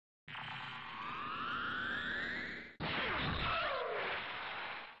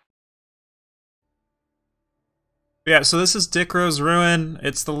Yeah, so this is Dichro's Ruin.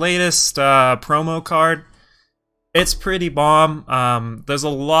 It's the latest promo card. It's pretty bomb. There's a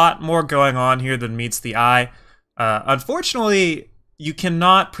lot more going on here than meets the eye. Unfortunately, you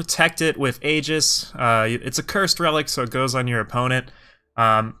cannot protect it with Aegis. It's a cursed relic, so it goes on your opponent.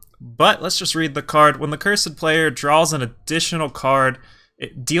 But let's just read the card. When the cursed player draws an additional card,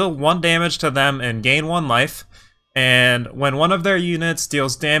 deal 1 damage to them and gain 1 life. And when one of their units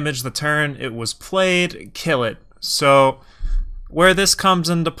deals damage the turn it was played, kill it. So, where this comes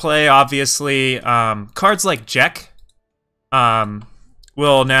into play, obviously, cards like Jack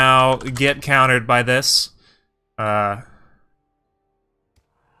will now get countered by this. Do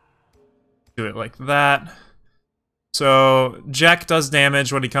it like that. So, Jack does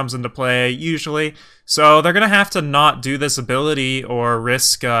damage when he comes into play, usually. So, they're going to have to not do this ability or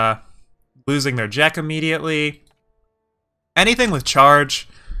risk losing their Jack immediately. Anything with charge,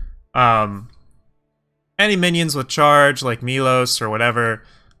 any minions with charge, like Milos or whatever,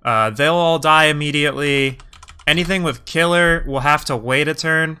 they'll all die immediately. Anything with killer will have to wait a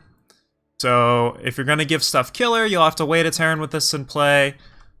turn. So if you're going to give stuff killer, you'll have to wait a turn with this in play.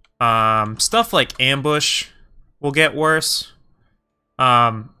 Stuff like ambush will get worse.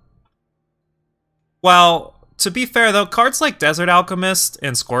 Well, to be fair though, cards like Desert Alchemist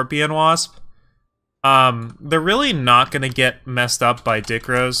and Scorpion Wasp, they're really not going to get messed up by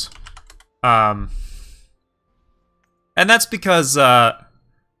Dichros. And that's because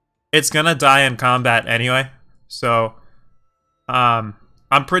it's gonna die in combat anyway. So I'm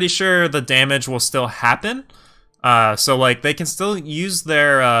pretty sure the damage will still happen. So like they can still use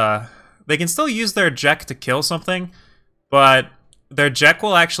their Jack to kill something, but their Jack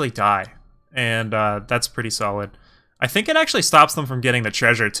will actually die, and that's pretty solid. I think it actually stops them from getting the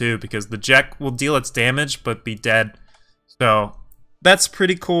treasure too, because the Jack will deal its damage but be dead. So that's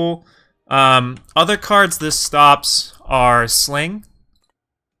pretty cool. Other cards this stops are Sling.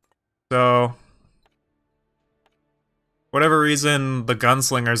 So, whatever reason, the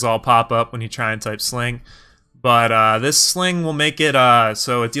gunslingers all pop up when you try and type Sling. But this Sling will make it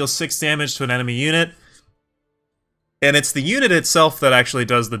so it deals 6 damage to an enemy unit. And it's the unit itself that actually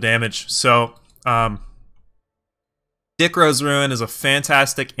does the damage. So, Dichro's Ruin is a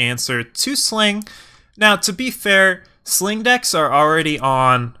fantastic answer to Sling. Now, to be fair, Sling decks are already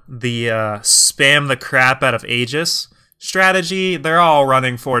on the spam the crap out of Aegis strategy. They're all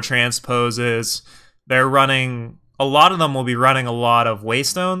running 4 transposes. They're running, a lot of them will be running a lot of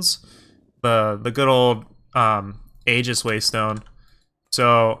Waystones, the good old Aegis Waystone.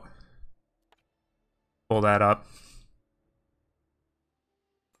 So, pull that up.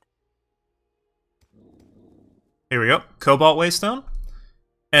 Here we go, Cobalt Waystone.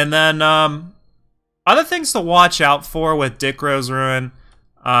 And then, other things to watch out for with Dichro's Ruin,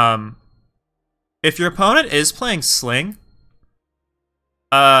 if your opponent is playing Sling,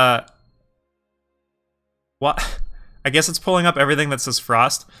 what? I guess it's pulling up everything that says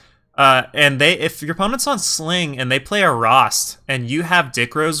Frost. And if your opponent's on Sling and they play a Rost, and you have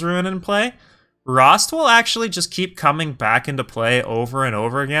Dichro's Ruin in play, Rost will actually just keep coming back into play over and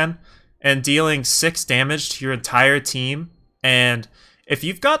over again, and dealing 6 damage to your entire team. And if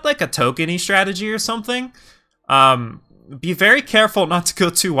you've got like a tokeny strategy or something, be very careful not to go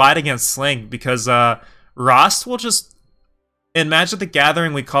too wide against Sling, because Rost will just, in Magic the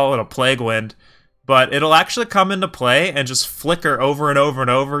Gathering we call it a Plague Wind, but it'll actually come into play and just flicker over and over and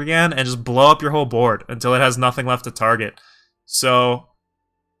over again and just blow up your whole board until it has nothing left to target. So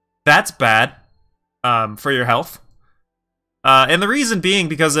that's bad for your health. And the reason being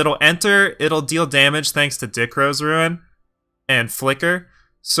because it'll deal damage thanks to Dichro's Ruin and Flicker.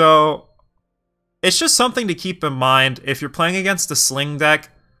 So it's just something to keep in mind. If you're playing against a Sling deck,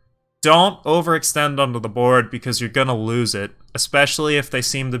 don't overextend onto the board, because you're gonna lose it, especially if they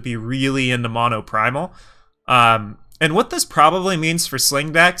seem to be really into mono primal. And what this probably means for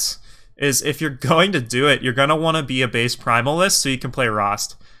Sling decks is if you're going to do it, you're gonna want to be a base primalist so you can play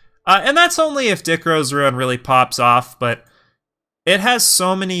Rost. And that's only if Dichro's Ruin really pops off, but it has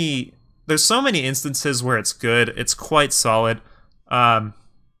so many, there's so many instances where it's good. It's quite solid. As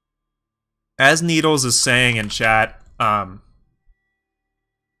Needles is saying in chat,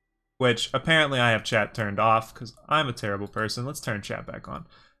 which apparently I have chat turned off because I'm a terrible person. Let's turn chat back on.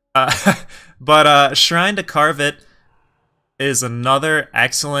 But Shrine to Carve It is another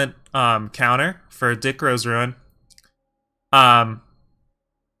excellent counter for Dichro's Ruin.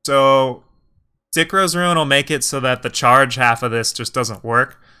 So Dichro's Ruin will make it so that the charge half of this just doesn't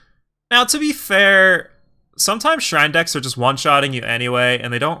work. Now, to be fair, sometimes Shrine decks are just one-shotting you anyway,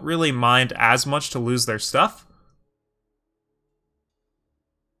 and they don't really mind as much to lose their stuff.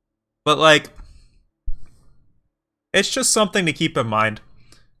 But, like, it's just something to keep in mind.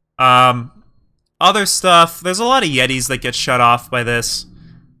 Other stuff, there's a lot of Yetis that get shut off by this.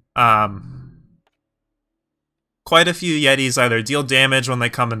 Quite a few Yetis either deal damage when they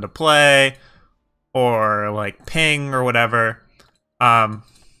come into play, or like ping or whatever,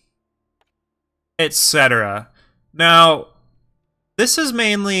 etc. Now, this is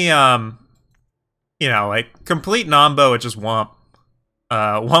mainly, you know, like complete Nombo, it's just Wump.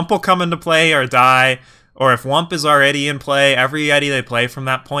 Wump will come into play or die, or if Wump is already in play, every Yeti they play from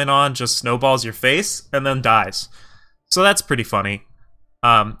that point on just snowballs your face and then dies. So that's pretty funny.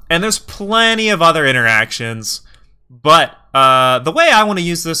 And there's plenty of other interactions, but the way I want to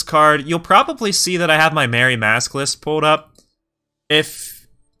use this card, you'll probably see that I have my Merry Mask list pulled up. If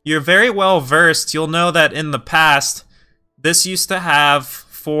you're very well versed, you'll know that in the past, this used to have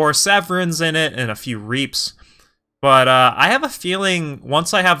 4 Severins in it and a few Reaps. But I have a feeling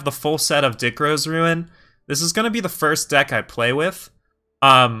once I have the full set of Dichro's Ruin, this is going to be the first deck I play with.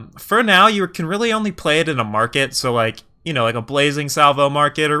 For now, you can really only play it in a market, so like, you know, like a Blazing Salvo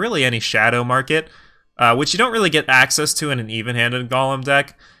market or really any Shadow market, which you don't really get access to in an even-handed Golem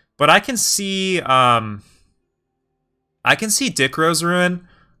deck. But I can see Dichro's Ruin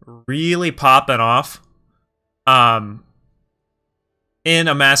really popping off in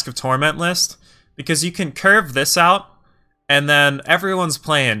a Mask of Torment list, because you can curve this out, and then everyone's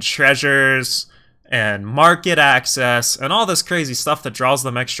playing treasures and market access and all this crazy stuff that draws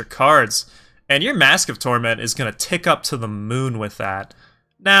them extra cards, and your Mask of Torment is going to tick up to the moon with that.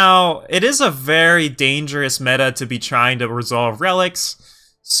 Now, it is a very dangerous meta to be trying to resolve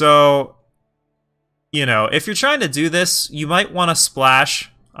relics, so, you know, if you're trying to do this, you might want to splash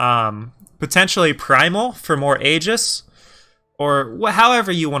potentially Primal for more Aegis, or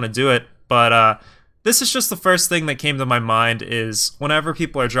however you want to do it, but this is just the first thing that came to my mind is whenever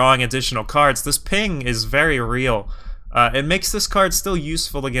people are drawing additional cards, this ping is very real. It makes this card still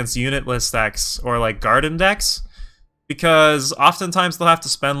useful against unitless decks or like garden decks, because oftentimes they'll have to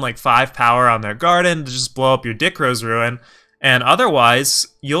spend like 5 power on their garden to just blow up your Dichro's Ruin, and otherwise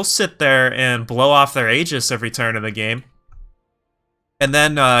you'll sit there and blow off their Aegis every turn of the game, and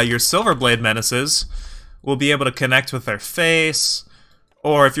then your Silverblade Menaces will be able to connect with their face.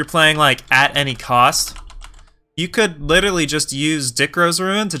 Or if you're playing like at any cost, you could literally just use Dichro's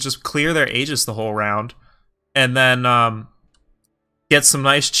Ruin to just clear their Aegis the whole round, and then get some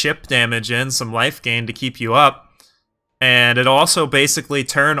nice chip damage in, some life gain to keep you up, and it'll also basically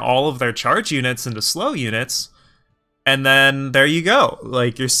turn all of their charge units into slow units, and then there you go.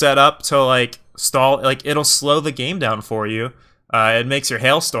 Like, you're set up to like stall, like it'll slow the game down for you. It makes your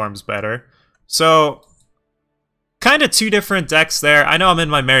hailstorms better. So kind of 2 different decks there. I know I'm in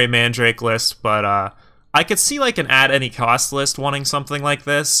my Merry Mandrake list, but I could see like an at any cost list wanting something like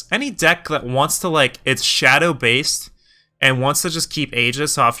this. Any deck that wants to like, it's shadow based and wants to just keep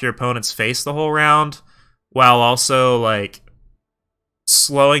Aegis off your opponent's face the whole round, while also like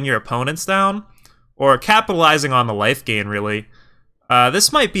slowing your opponents down or capitalizing on the life gain, really.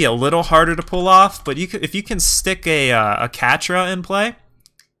 This might be a little harder to pull off, but if you can stick a Katra in play,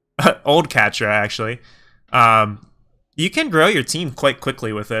 old Katra actually, you can grow your team quite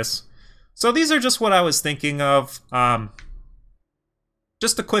quickly with this. So these are just what I was thinking of.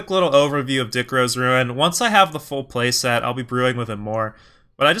 Just a quick little overview of Dichro's Ruin. Once I have the full playset, I'll be brewing with it more.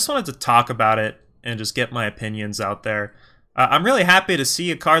 But I just wanted to talk about it and just get my opinions out there. I'm really happy to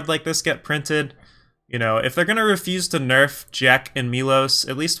see a card like this get printed. You know, if they're gonna refuse to nerf Jack and Milos,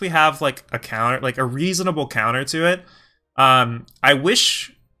 at least we have like a counter, like a reasonable counter to it. I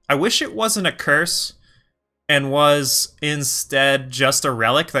wish it wasn't a curse and was instead just a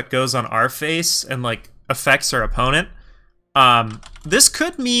relic that goes on our face and like affects our opponent. This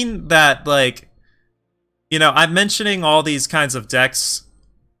could mean that, like, you know, I'm mentioning all these kinds of decks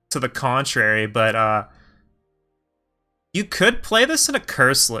to the contrary, but you could play this in a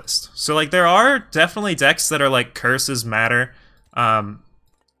curse list. So like, there are definitely decks that are like curses matter.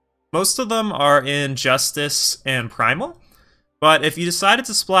 Most of them are in Justice and Primal. But if you decided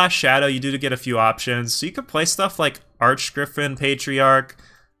to splash Shadow, you do get a few options. So you could play stuff like Archgriffin, Patriarch.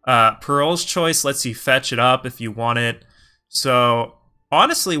 Pearl's Choice lets you fetch it up if you want it. So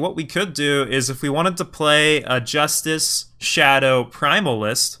honestly, what we could do is if we wanted to play a Justice, Shadow, Primal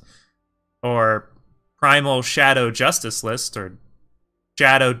list, or Primal, Shadow, Justice list, or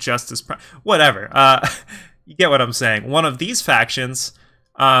Shadow, Justice, whatever. You get what I'm saying. One of these factions,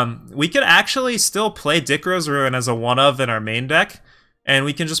 we could actually still play Dichro's Ruin as a one-of in our main deck, and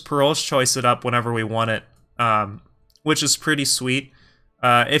we can just Pearl's Choice it up whenever we want it, which is pretty sweet.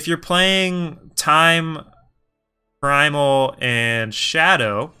 If you're playing Time, Primal, and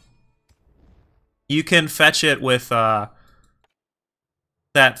Shadow, you can fetch it with that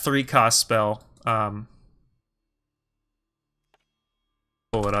 3-cost spell.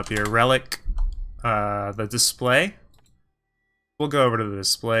 Pull it up here. Relic, the display. We'll go over to the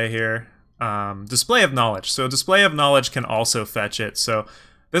display here. Display of knowledge. So display of knowledge can also fetch it. So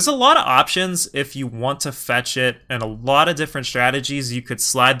there's a lot of options if you want to fetch it, and a lot of different strategies you could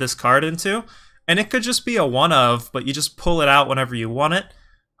slide this card into. And it could just be a one of, but you just pull it out whenever you want it.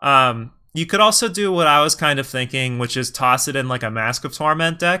 You could also do what I was kind of thinking, which is toss it in like a Mask of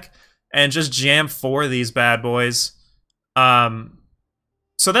Torment deck and just jam 4 of these bad boys.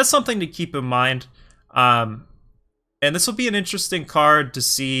 So that's something to keep in mind. And this will be an interesting card to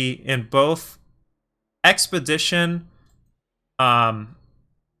see in both Expedition and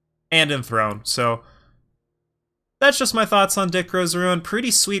in Throne. So that's just my thoughts on Dichro's Ruin.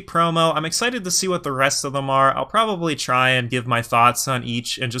 Pretty sweet promo. I'm excited to see what the rest of them are. I'll probably try and give my thoughts on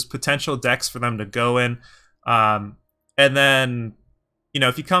each and just potential decks for them to go in. And then, you know,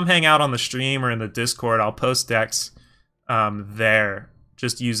 if you come hang out on the stream or in the Discord, I'll post decks there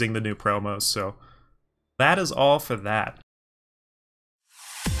just using the new promos. So that is all for that.